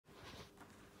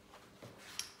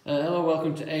Hello,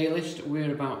 welcome to A-List.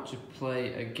 We're about to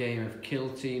play a game of Kill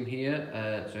Team here.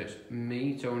 So it's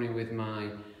me, Tony, with my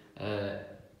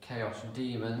Chaos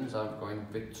Demons. I'm going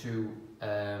with two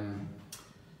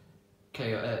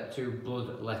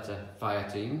Bloodletter fire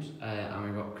teams. And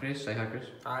we've got Chris. Say hi, Chris.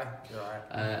 Hi, you're right.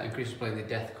 And Chris is playing the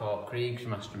Korps of Krieg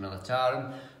from Astra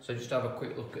Militarium. So just have a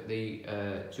quick look at the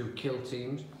two Kill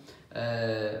teams.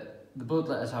 The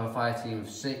Bloodletters have a fire team of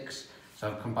 6, so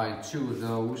I've combined 2 of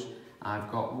those.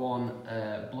 I've got one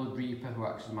Blood Reaper who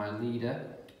acts as my leader,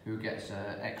 who gets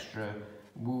an extra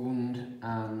wound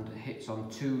and hits on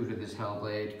 2s with his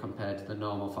Hellblade compared to the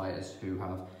normal fighters who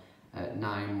have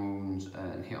 9 wounds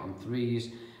and hit on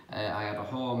 3s. I have a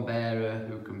Horn Bearer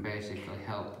who can basically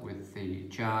help with the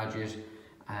charges,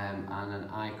 and an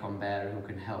Icon Bearer who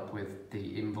can help with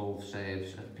the involve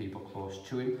saves of people close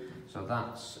to him. So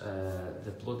that's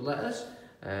the Bloodletters.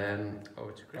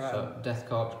 Over to Chris. So,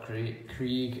 Korps of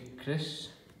Krieg, Chris.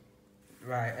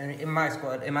 Right, and in my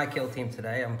squad, in my kill team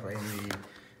today, I'm playing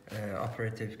the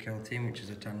operative kill team, which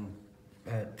is a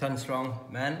 10 strong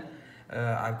men.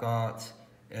 I've got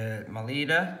my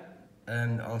leader,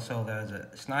 and also there's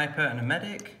a sniper and a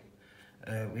medic.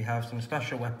 We have some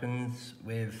special weapons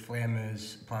with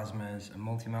flamers, plasmas, and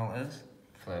multi-melters.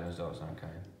 Flamers don't sound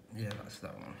kind. Yeah, that's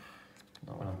that one.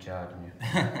 Not when I'm charging you.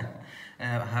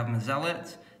 I have my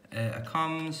zealot, a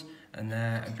comms, and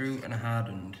a brute and a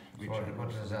hardened. What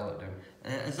does a zealot do?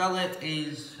 A zealot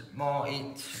is more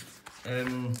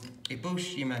it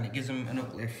boosts your men. It gives them an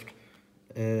uplift,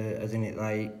 as in it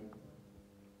like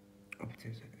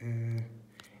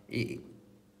it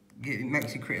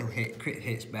makes your crit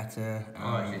hits better.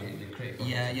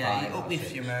 Yeah, it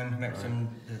uplifts your men, makes them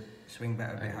swing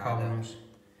better. A bit harder.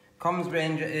 Comms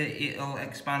range, it'll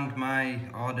expand my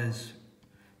orders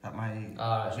that my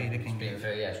leader can give.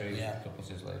 So he's a couple of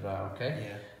sizzlers, right,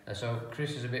 okay. Yeah. So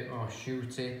Chris is a bit more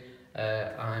shooty,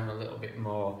 I'm a little bit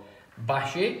more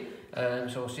bashy,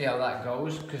 so we'll see how that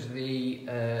goes, because the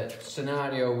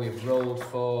scenario we've rolled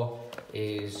for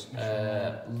is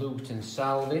loot and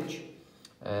salvage.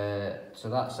 So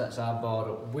that sets our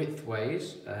board up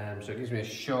widthways, so it gives me a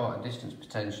shorter distance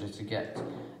potentially to get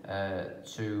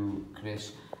to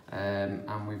Chris.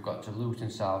 And we've got to loot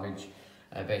and salvage,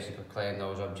 basically claim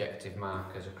those objective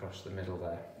markers across the middle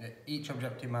there. Each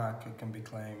objective marker can be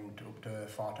claimed up to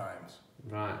 4 times.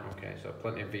 Right, okay, so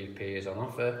plenty of VP is on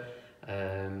offer,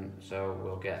 so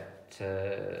we'll get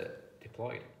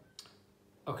deployed.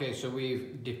 Okay, so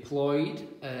we've deployed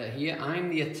here. I'm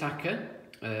the attacker,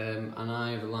 and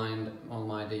I've lined all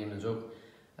my demons up,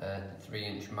 the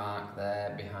 3-inch mark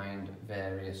there behind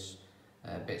various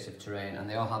bits of terrain, and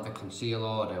they all have the conceal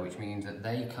order, which means that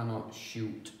they cannot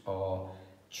shoot or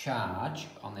charge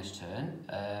on this turn,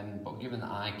 but given that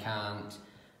I can't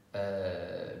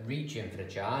reach in for the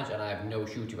charge and I have no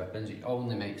shooty weapons, it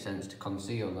only makes sense to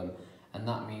conceal them, and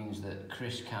that means that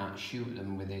Chris can't shoot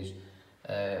them with his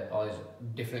all his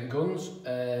different guns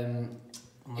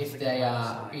if they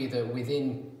are either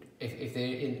within, if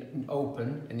they're in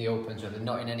the open, so they're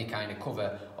not in any kind of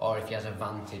cover, or if he has a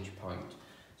vantage point.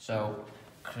 So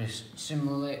Chris,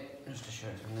 similarly, just to show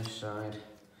it from this side,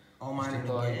 all mine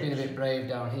been a bit brave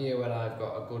down here where I've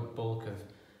got a good bulk of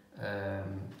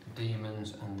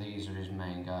demons, and these are his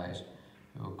main guys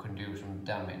who can do some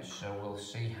damage. So we'll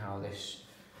see how this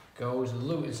goes. The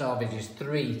loot and salvage is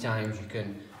 3 times you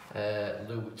can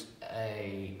loot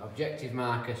a objective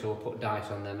marker, so we'll put dice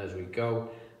on them as we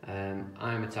go.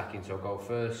 I'm attacking, so I'll go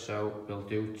first, so we'll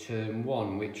do turn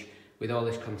 1, which with all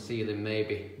this concealing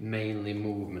maybe mainly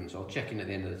movements. I'll check in at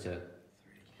the end of the turn.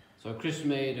 So Chris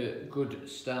made a good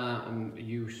start and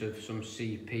use of some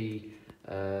CP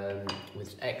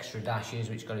with extra dashes,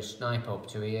 which got his sniper up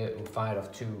to here, who fired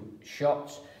off 2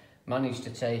 shots. Managed to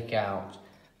take out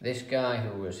this guy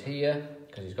who was here,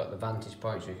 because he's got the vantage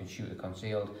point so he can shoot the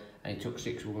concealed, and he took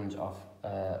 6 wounds off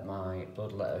my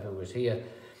Bloodletter who was here.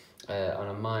 And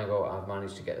on my go, I've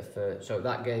managed to get the first. So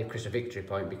that gave Chris a victory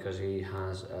point, because he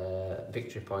has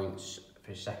victory points for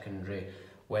his secondary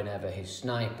whenever his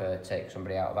sniper takes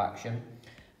somebody out of action.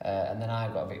 And then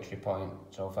I've got a victory point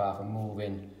so far for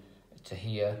moving to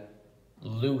here,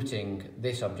 looting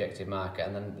this objective marker,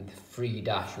 and then the free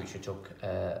dash which I took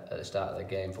at the start of the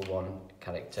game for one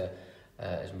character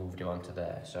has moved him onto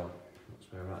there. So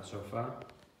that's where we're at so far.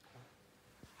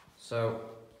 So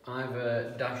I've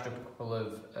dashed up a couple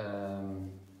of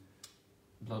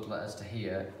Bloodletters to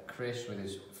here. Chris, with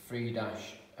his free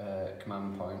dash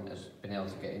command point, has been able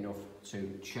to get enough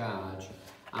to charge.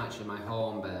 Actually, my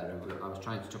Horn Bearer, I was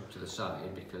trying to tuck to the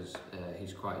side because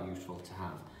he's quite useful to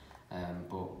have,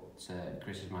 but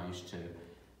Chris has managed to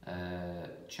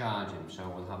charge him, so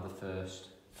we'll have the first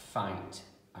fight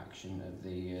action of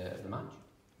the match.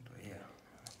 But yeah.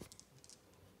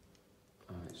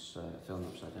 Oh, it's filling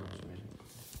upside down for some reason.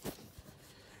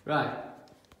 Right,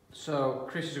 so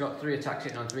Chris has got 3 attacks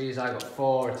hitting on 3s, I've got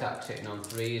 4 attacks hitting on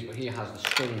 3s, but he has the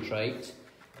stun trait.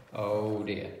 Oh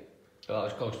dear. Well, that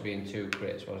was close to being 2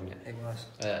 crits, wasn't it? It was.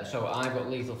 So I've got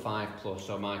lethal 5+,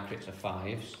 so my crits are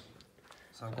 5s.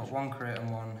 So I've got 1 crit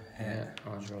and 1 hit. Yeah,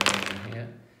 I'll just roll those in here.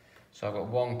 So I've got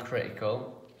 1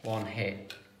 critical, 1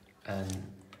 hit, and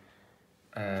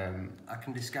I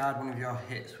can discard one of your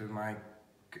hits with my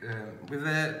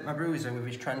my bruiser with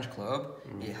his trench club.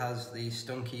 It has the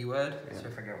stun keyword. Yeah. So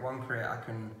if I get 1 crit, I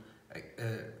can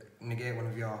negate one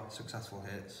of your successful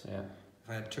hits. Yeah. If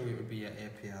I had 2, it would be an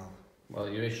APL. Well,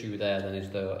 your issue there then is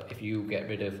that if you get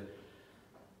rid of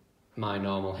my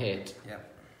normal hit,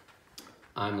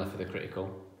 I'm left with a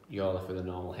critical, you're left with a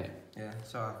normal hit. Yeah,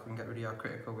 so I can get rid of your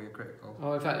critical with your critical.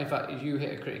 Oh, in fact, if you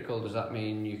hit a critical, does that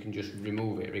mean you can just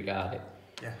remove it, regard it?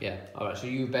 Yeah. Yeah, alright, so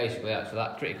you basically, so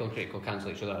that critical and critical cancel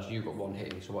each other out, so you've got 1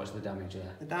 hit, so what's the damage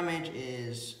there? The damage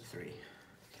is 3.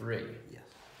 3? Yes.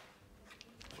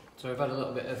 So we've had a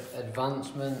little bit of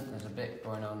advancement, there's a bit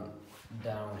going on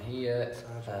down here.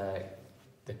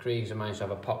 The Kriegs have managed to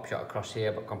have a pop shot across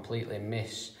here, but completely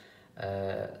miss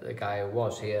the guy who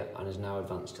was here and has now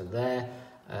advanced to there.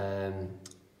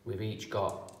 We've each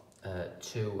got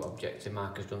 2 objective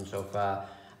markers done so far,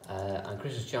 and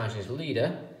Chris has charged his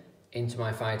leader into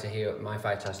my fighter here. My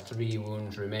fighter has 3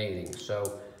 wounds remaining.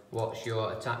 So what's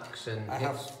your attacks and hits? I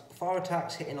have 4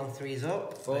 attacks hitting on 3s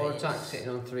up. 4 attacks hitting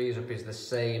on 3s up is the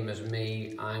same as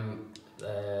me. I'm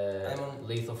on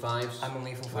lethal 5s. I'm on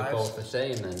lethal 5s. We're both the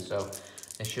same then, so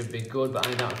it should be good, but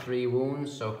I'm down to 3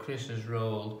 wounds, so Chris has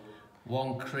rolled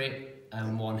 1 crit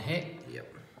and 1 hit.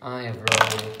 Yep. I have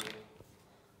rolled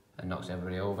and knocks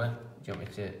everybody over. Do you want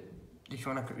me to? If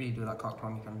you want to redo that cocked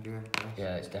one, you can do it.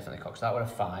 Yeah, it's definitely cocked. So that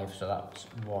was a 5, so that's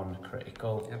 1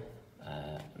 critical.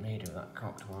 Yep. Me do that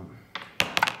cocked one.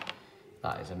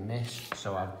 That is a miss.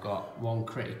 So I've got 1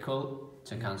 critical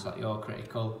to cancel out your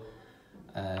critical,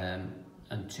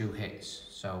 and 2 hits.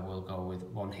 So we'll go with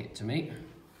 1 hit to me.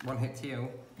 1 hit to you.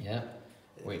 Yeah,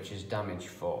 which is damage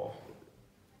 4.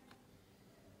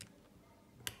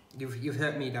 You've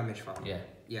hurt me damage 4. Yeah.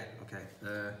 Yeah.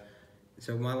 Okay.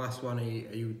 So my last one, are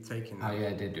you taking that? Oh yeah,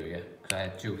 I did do, yeah. Because I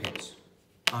had 2 hits.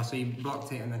 Oh, so you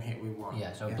blocked it and then hit with 1.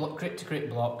 Yeah, so block, crit to crit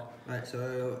block. Right,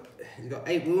 so he's got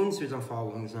 8 wounds, so he's on 4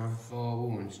 wounds now. 4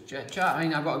 wounds. I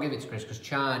mean, I've got to give it to Chris, because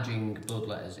charging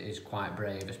Bloodletters is quite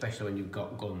brave, especially when you've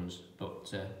got guns.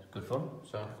 But good fun,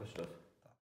 so good stuff.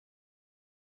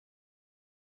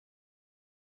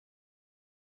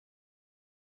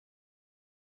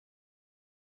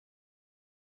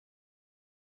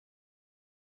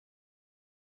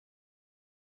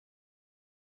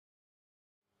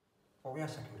 What were your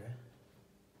secondary?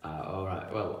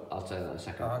 Alright, well, I'll tell you that in a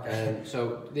second. Oh, okay.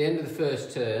 So, at the end of the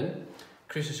first turn,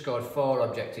 Chris has scored 4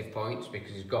 objective points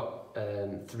because he's got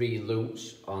 3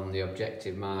 loots on the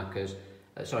objective markers.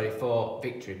 4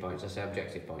 victory points, I say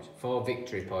objective points. 4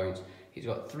 victory points. He's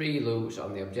got 3 loots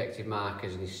on the objective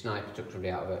markers, and his sniper took somebody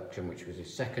out of action, which was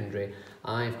his secondary.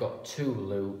 I've got 2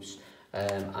 loots,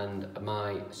 and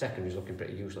my secondary is looking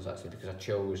pretty useless actually, because I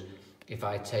chose, if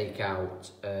I take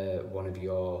out one of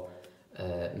your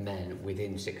men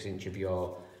within 6 inches of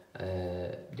your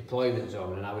deployment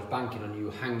zone, and I was banking on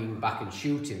you hanging back and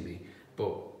shooting me,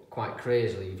 but quite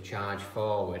crazily you've charged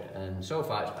forward, and so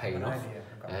far it's paying off,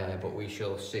 but we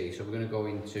shall see. So we're going to go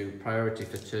into priority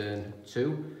for turn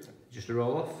 2, just a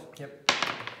roll off. Yep.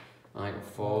 I got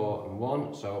 4 and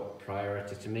 1, so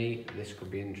priority to me. This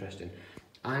could be interesting.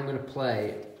 I'm going to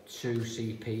play 2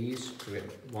 CPs, we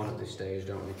get 1 at this stage,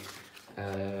 don't we?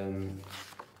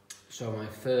 So my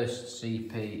first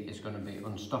CP is going to be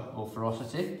Unstoppable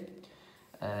Ferocity,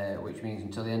 which means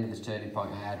until the end of this turning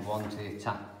point I add 1 to the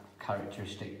attack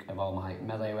characteristic of all my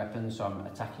melee weapons, so I'm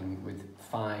attacking with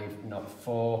 5, not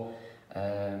 4,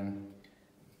 and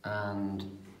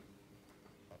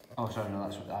oh sorry, no,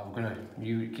 that's what I'm gonna.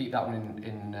 You keep that one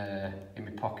in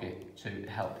my pocket to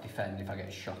help defend if I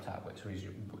get shot at, which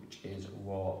is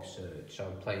Warp Surge. So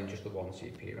I'm playing just the 1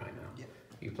 CP right now. Yeah.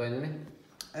 Are you playing any?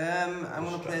 I'm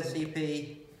going to play a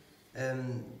CP,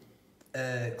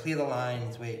 Clear the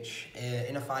Lines, which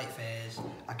in a fight phase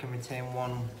I can retain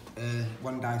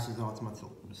 1 dice as an automatic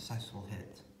successful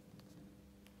hit.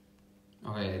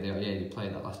 Okay, yeah, you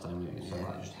played that last time, didn't you? So yeah,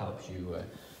 that just helps you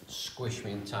squish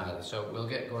me entirely. So we'll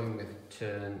get going with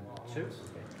turn 2.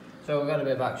 So we've got a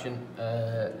bit of action.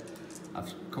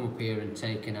 I've come up here and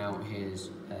taken out his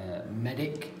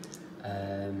medic.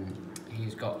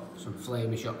 He's got some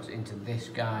flaming shots into this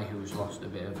guy who's lost a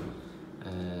bit of,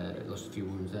 lost a few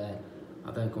wounds there.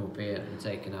 I've then come up here and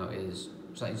taken out his...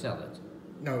 Is that his zealot?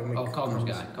 No, Comms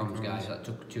guy. Comms guy that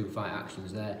took 2 fight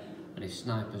actions there, and his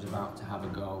sniper's about to have a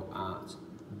go at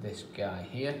this guy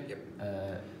here. Yep.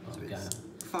 Guy.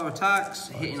 4 attacks,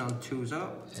 hitting on 2s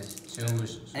up. It's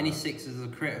 2s. Any 6s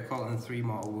are critical and 3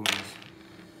 mortal wounds.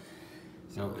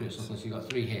 No critical, so you've got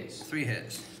 3 hits. 3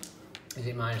 hits. Is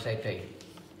it minus AP?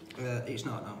 It's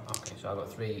not, no. Okay, so I've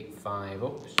got 3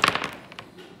 5-ups.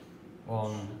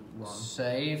 1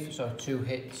 save, so 2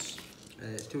 hits.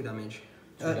 It's 2 damage.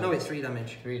 No, it's 3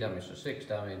 damage. 3 damage, so 6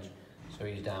 damage. So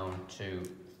he's down to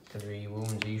 3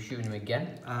 wounds. Are you shooting him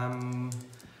again?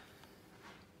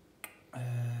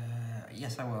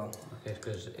 Yes, I will. Okay,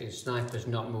 because his sniper's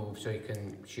not moved, so he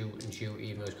can shoot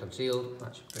even though he's concealed.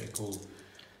 That's a pretty cool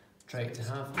trait to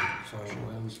have. So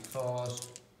 4s.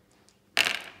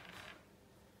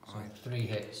 So 3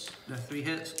 hits. There are 3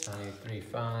 hits. And 3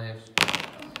 5s.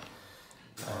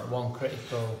 1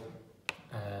 critical.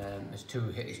 There's 2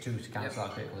 hits, 2 to cancel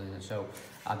that critical, isn't it? So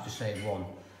I've just saved 1.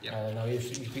 Yep. No, you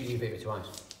hit me twice.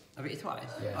 I've hit you twice?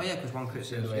 Yeah. Oh yeah, because 1 crit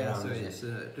saves. Yeah, so it's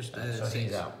just so 6.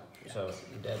 he's out. Yeah. So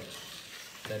you're dead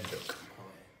duck.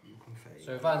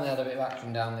 So we finally had a bit of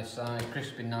action down this side. Chris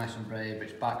has been nice and brave, but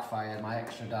it's backfired. My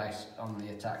extra dice on the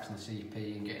attacks and the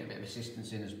CP and getting a bit of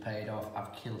assistance in has paid off.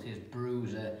 I've killed his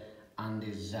bruiser and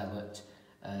his zealot.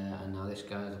 And now this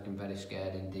guy is looking very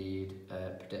scared indeed,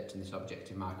 protecting this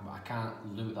objective marker, but I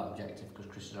can't loot that objective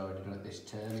because Chris has already done at this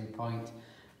turning point.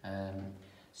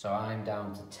 So I'm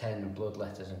down to 10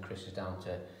 bloodletters and Chris is down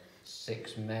to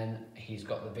 6 men. He's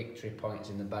got the victory points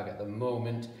in the bag at the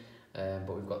moment,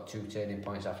 but we've got 2 turning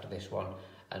points after this one,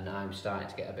 and I'm starting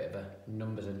to get a bit of a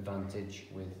numbers advantage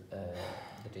with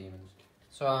the demons.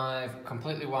 So I've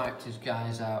completely wiped his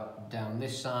guys out down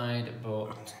this side,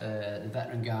 but the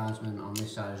veteran guardsman on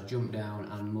this side has jumped down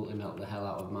and multi-melted the hell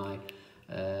out of my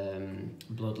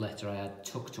bloodletter I had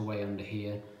tucked away under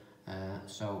here.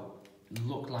 So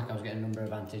looked like I was getting a number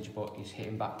advantage, but he's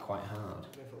hitting back quite hard.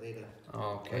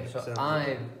 Okay, so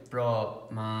I've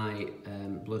brought my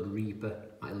Blood Reaper,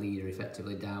 my leader,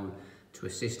 effectively down to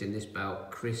assist in this bout.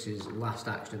 Chris's last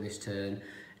action of this turn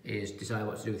is decide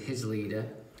what to do with his leader.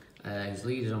 His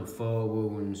leader's on 4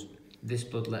 wounds, this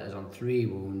bloodletter's on 3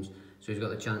 wounds, so he's got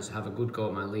the chance to have a good go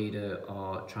at my leader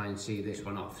or try and see this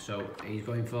one off. So he's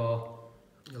going for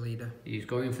the leader. He's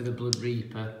going for the Blood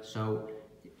Reaper, so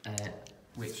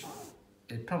which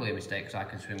is probably a mistake because I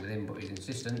can swing with him, but he's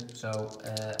insistent. So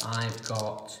I've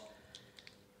got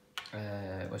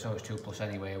well, it's always 2+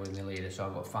 anyway with my leader, so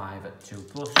I've got 5 at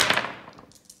 2+.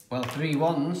 Well, 3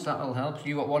 1s, that'll help. So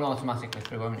you got 1 automatically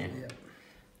through, haven't you? Yeah.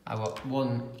 I've got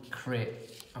 1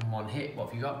 crit and 1 hit. What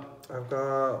have you got? I've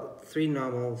got 3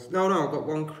 normals. No, I've got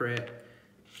 1 crit.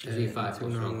 5 2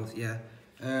 normals, yeah.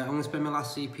 I'm going to spend my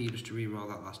last CP just to re-roll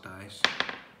that last dice,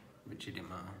 which it didn't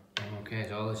matter. Okay,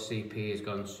 so all this CP has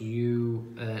gone. So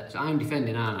you, so I'm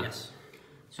defending, aren't I? Yes.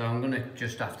 So I'm going to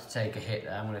just have to take a hit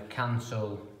there. I'm going to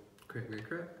cancel crit with a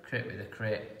crit. Crit with a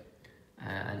crit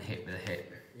and hit with a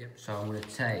hit. Yep. So I'm going to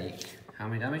take, how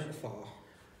many damage? 4.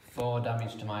 4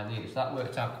 damage to my leader. So that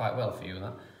worked out quite well for you,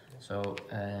 that. So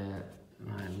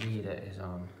my leader is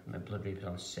on, my Blood Reaper's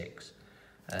on 6.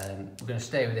 We're going to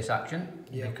stay with this action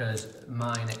because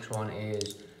my next one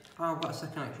is... Oh, I've got a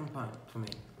second action point for me,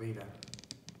 leader.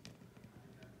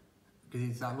 Because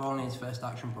he's rolling his first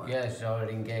action point. Yeah, it's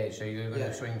already engaged, so you're going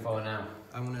to swing for now.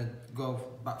 I'm going to go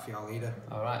back for your leader.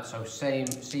 Alright, so same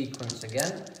sequence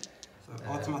again. So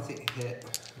automatic hit.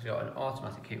 He's got an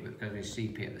automatic hit because of his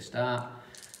CP at the start.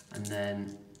 And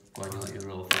then go on, you let you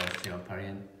roll first, you're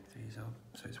parrying.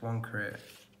 So it's 1 crit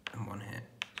and 1 hit.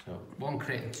 So 1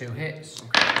 crit and 2 hits.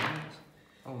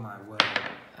 Oh my word.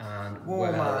 And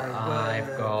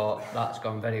I've got, that's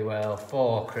gone very well,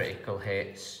 4 critical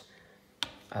hits.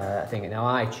 I think now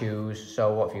I choose,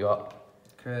 so what have you got?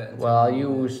 Crit. Well, I'll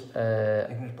use,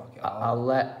 I'll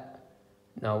let,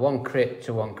 no, 1 crit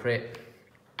to 1 crit,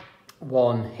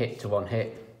 1 hit to 1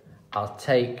 hit. I'll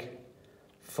take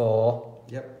 4.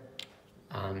 Yep.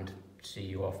 And see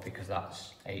you off because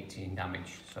that's 18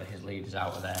 damage. So his leader's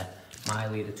out of there. My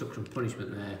leader took some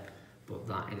punishment there, but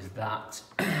that is that.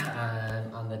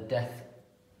 And the Death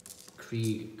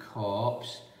Krieg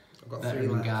Korps,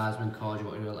 veteran guardsman corps,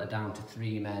 what you down to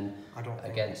 3 men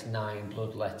against 9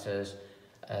 bloodletters.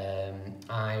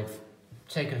 I've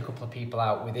taken a couple of people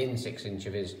out within 6 inch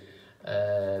of his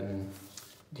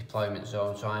deployment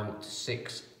zone, so I'm up to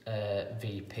 6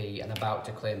 VP and about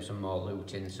to claim some more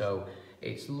looting. So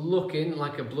it's looking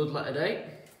like a bloodletter day.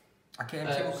 I came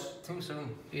too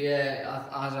soon. Yeah,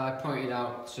 as I pointed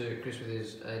out to Chris with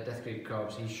his Death Creek Corps,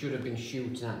 he should have been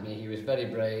shooting at me. He was very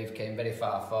brave, came very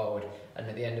far forward, and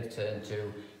at the end of turn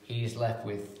 2, he's left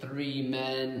with 3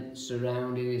 men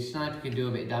surrounding. His sniper can do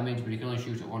a bit of damage, but he can only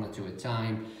shoot at 1 or 2 at a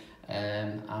time.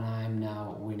 And I'm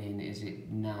now winning, is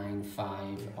it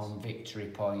 9-5 on victory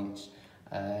points.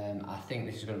 I think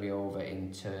this is going to be over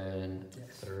in turn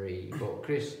 3. But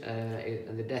Chris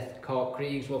and the Death Korps of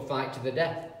Krieg will fight to the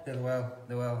death. They will,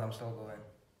 I'm still going.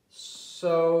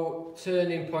 So,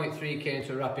 turning point 3 came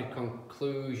to a rapid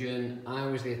conclusion. I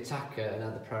was the attacker and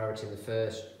had the priority in the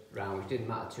first round, which didn't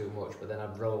matter too much, but then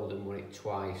I've rolled and won it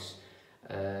twice.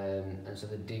 And so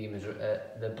the demons,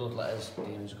 the Bloodletters,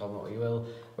 demons, call them what you will,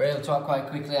 were able to act quite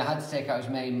quickly. I had to take out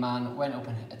his main man, went up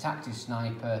and attacked his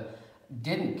sniper,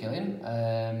 didn't kill him.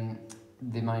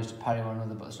 They managed to parry one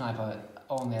another, but the sniper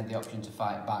only had the option to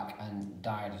fight back and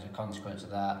died as a consequence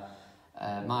of that.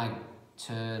 My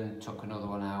turn took another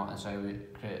one out, and so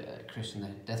Chris and the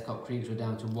Death Korps Kriegs were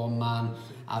down to 1 man.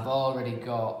 I've already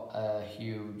got a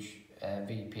huge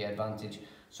VP advantage,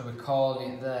 so we're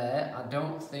calling it there. I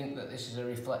don't think that this is a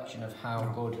reflection of how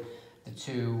good the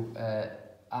 2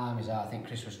 armies are. I think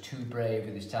Chris was too brave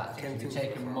with his tactics. If you'd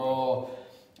taken more,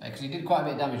 because he did quite a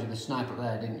bit of damage with the sniper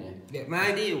there, didn't you? Yeah,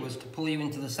 my idea was to pull you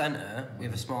into the centre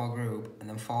with a small group and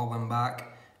then fall them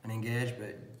back and engage,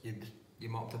 but you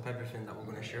mopped up everything that we're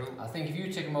going to shoot. I think if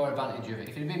you take more advantage of it,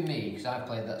 if it had been me, because I've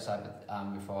played that side of the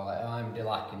arm before, like I'm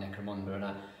Dilak in Necromunda and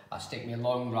I stick my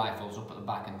long rifles up at the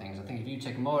back and things, I think if you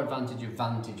take more advantage of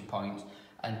vantage points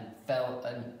and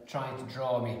tried to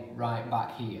draw me right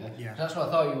back here, that's what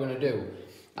I thought you were going to do.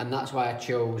 And that's why I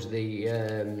chose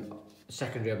the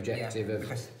secondary objective of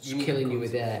killing you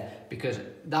with air, because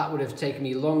that would have taken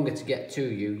me longer to get to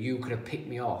you. You could have picked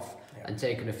me off and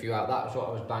taken a few out. That was what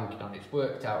I was banking on. It's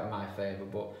worked out in my favour,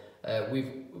 but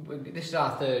this is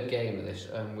our 3rd game of this,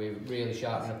 and we're really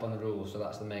sharpening up on the rules, so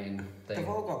that's the main thing. They've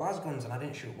all got lasguns, and I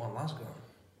didn't shoot 1 lasgun.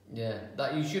 Yeah,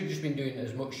 that you should have just been doing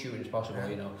as much shooting as possible,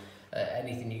 you know,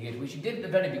 anything you did, which you did at the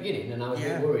very beginning, and I was a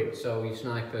bit worried, so your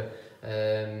sniper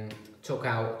took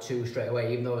out 2 straight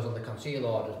away, even though I was on the conceal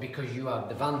orders, because you had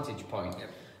the vantage point.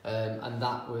 And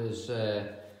that was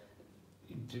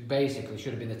basically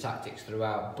should have been the tactics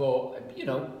throughout, but you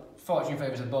know, fortune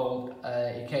favours the bold.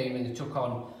 He came in and took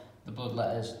on the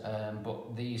Bloodletters,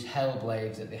 but these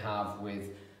Hellblades that they have with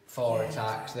 4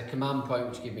 attacks, the command point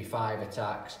which give me 5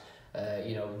 attacks,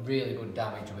 you know, really good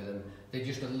damage with them. They're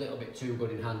just a little bit too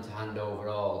good in hand to hand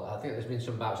overall. I think there's been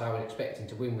some bouts I was expecting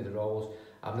to win with the rolls.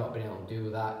 I've not been able to do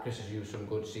that. Chris has used some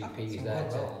good CPs there.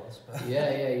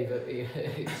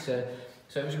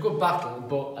 So it was a good battle,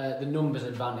 but the numbers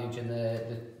advantage and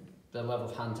the level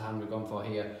of hand-to-hand we've gone for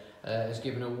here has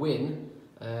given a win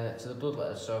to the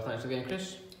Bloodletters. So thanks again,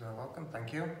 Chris. You're welcome,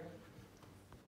 thank you.